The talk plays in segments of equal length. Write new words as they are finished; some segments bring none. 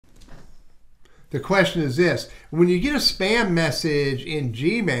The question is this: when you get a spam message in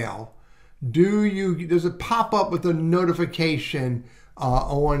Gmail, does it pop up with a notification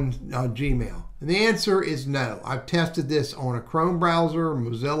on Gmail? And the answer is no. I've tested this on a Chrome browser,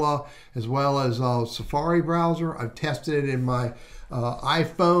 Mozilla, as well as Safari browser. I've tested it in my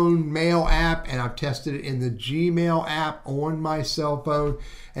iPhone mail app, and I've tested it in the Gmail app on my cell phone,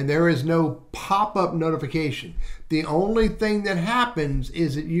 and there is no pop-up notification. The only thing that happens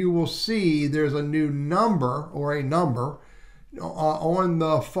is that you will see there's a new number or a number on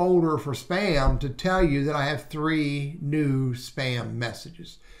the folder for spam to tell you that I have 3 new spam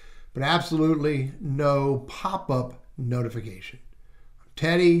messages, but absolutely no pop-up notification. I'm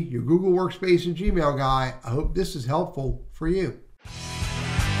Teddy, your Google Workspace and Gmail guy. I hope this is helpful for you.